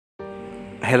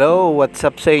Hello, what's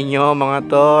up sa inyo mga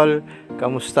tol?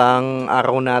 Kamusta ang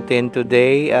araw natin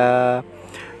today?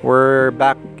 We're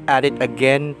back at it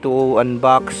again to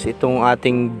unbox itong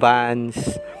ating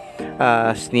Vans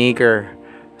sneaker.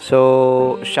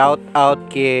 So, shout out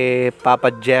kay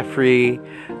Papa Jeffrey.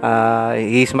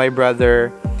 He's my brother.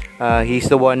 He's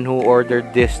the one who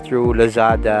ordered this through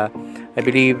Lazada. I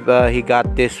believe he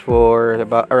got this for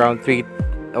about around 3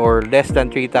 or less than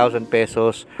 3,000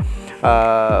 pesos.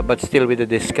 But still with a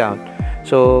discount.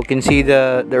 So you can see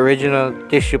the original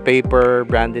tissue paper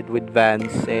branded with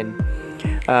Vans, and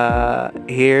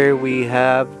here we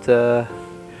have the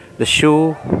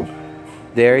shoe.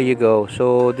 There you go.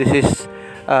 So this is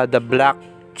the black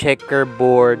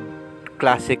checkerboard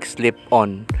classic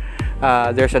slip-on.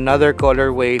 There's another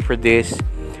colorway for this.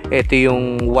 Ito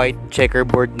yung white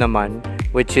checkerboard naman,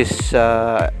 which is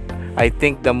I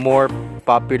think the more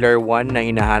popular one na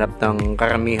hinahanap ng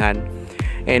karamihan.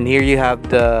 And here you have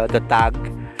the tag,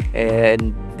 and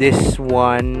this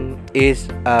one is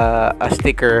a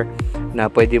sticker na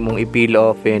pwede mong i-peel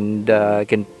off, and you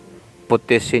can put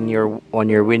this on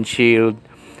your windshield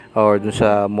or dun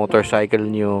sa motorcycle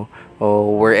nyo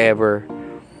or wherever.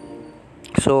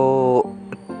 So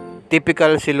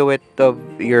typical silhouette of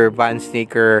your Vans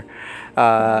sneaker,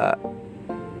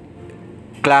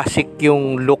 classic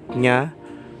yung look niya.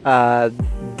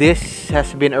 This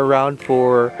has been around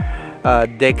for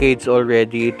decades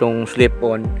already, itong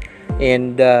slip-on,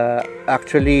 and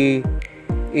actually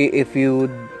if you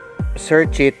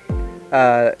search it,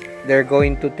 they're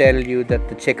going to tell you that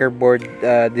the checkerboard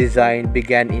design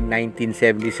began in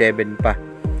 1977 pa.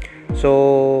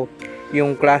 So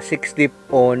yung classic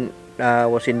slip-on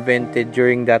was invented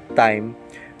during that time,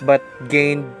 but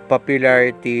gained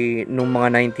popularity nung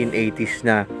mga 1980s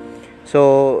na.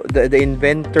 So the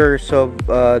inventors of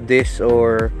this,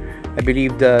 or I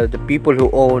believe the people who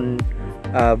own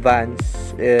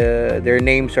Vans, their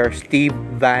names are Steve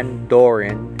Van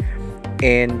Doren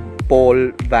and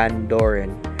Paul Van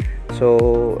Doren.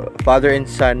 So father and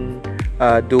son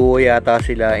duo yata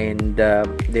sila, and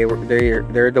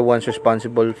they're the ones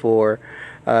responsible for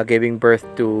giving birth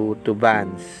to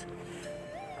Vans.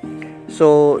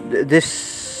 So the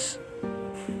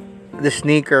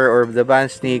sneaker, or the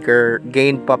Vans sneaker,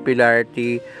 gained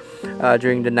popularity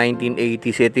during the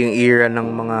 1980s. Ito yung era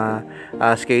ng mga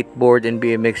skateboard and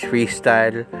BMX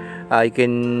freestyle. You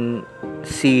can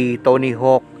see Tony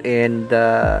Hawk and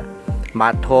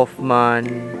Matt Hoffman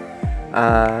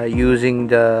using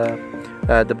the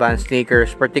Vans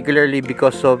sneakers, particularly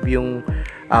because of yung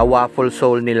waffle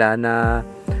sole nila na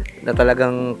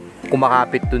talagang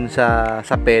kumakapit dun sa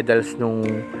pedals nung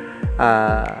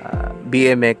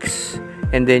BMX,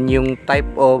 and then yung type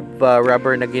of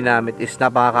rubber na ginamit is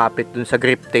napakakapit dun sa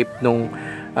grip tape nung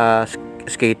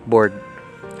skateboard.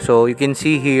 So you can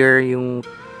see here yung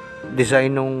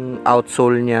design ng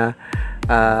outsole niya,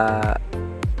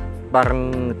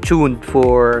 parang tuned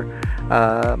for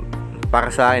para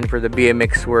sa akin, for the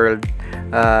BMX world,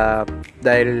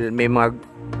 dahil may mga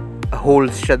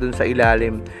holes siya dun sa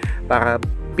ilalim para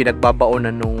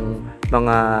pinagbabaonan nung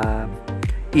mga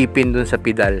ipin dun sa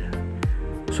pedal.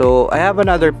 So I have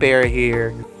another pair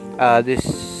here.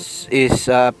 This is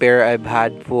a pair I've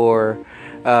had for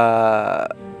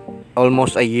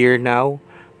almost a year now.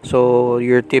 So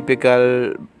your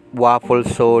typical waffle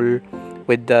sole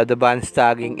with the Vans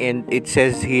tagging, and it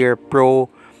says here Pro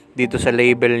dito sa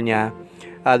label niya.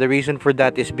 The reason for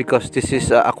that is because this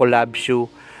is a collab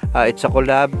shoe. It's a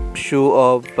collab shoe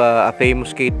of a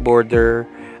famous skateboarder,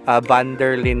 Van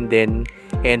der Linden,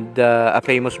 and a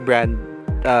famous brand,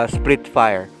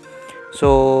 Splitfire.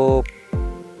 So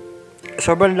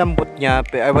sobrang lambot niya.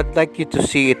 I would like you to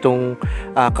see itong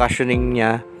cushioning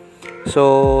niya.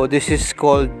 So this is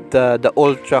called the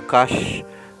Ultra Cush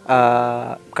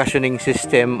cushioning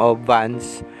system of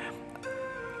Vans.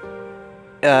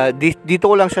 Dito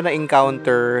ko lang siya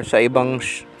na-encounter sa ibang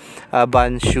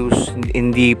Vans shoes,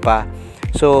 hindi pa.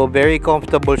 So very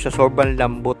comfortable siya, sobrang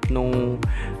lambot nung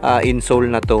insole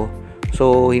na to.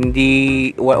 So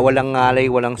hindi walang ngalay,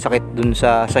 walang sakit dun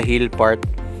sa heel part.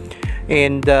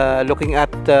 And looking at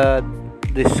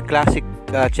this classic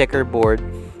checkerboard,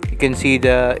 you can see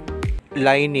the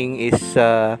lining is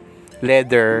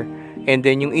leather, and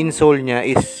then yung insole niya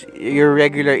is your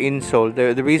regular insole.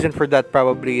 The reason for that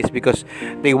probably is because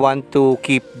they want to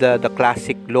keep the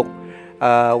classic look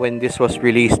when this was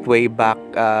released way back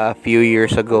a few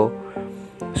years ago.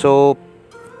 So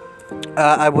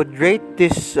I would rate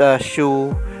this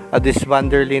shoe, this Van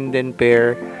der Linden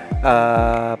pair,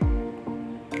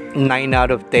 9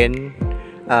 out of 10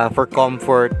 for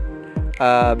comfort.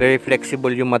 Very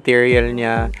flexible yung material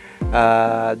niya.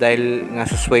 dahil nga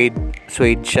sa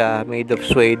suede siya, made of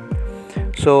suede.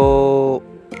 So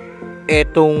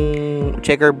etong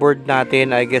checkerboard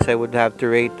natin, I guess I would have to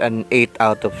rate an 8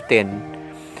 out of 10.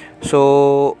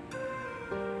 So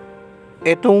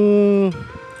etong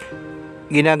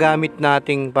ginagamit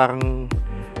nating parang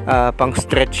pang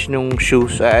stretch nung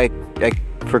shoes, I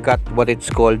forgot what it's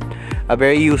called.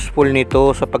 Very useful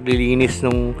nito sa paglilinis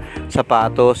ng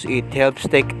sapatos. It helps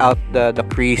take out the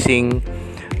creasing,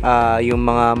 yung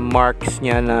mga marks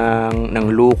niya ng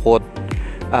lukot.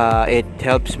 It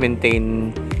helps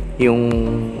maintain yung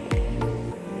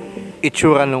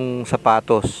itsura ng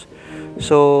sapatos.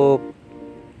 So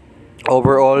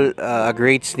overall, a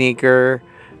great sneaker.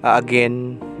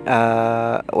 Again,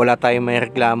 wala tayong may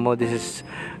reklamo. This is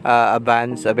a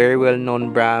Vans, a very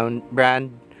well-known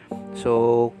brand.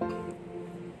 So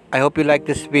I hope you like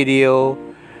this video.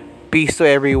 Peace to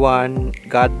everyone.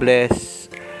 God bless.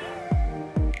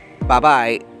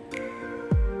 Bye-bye.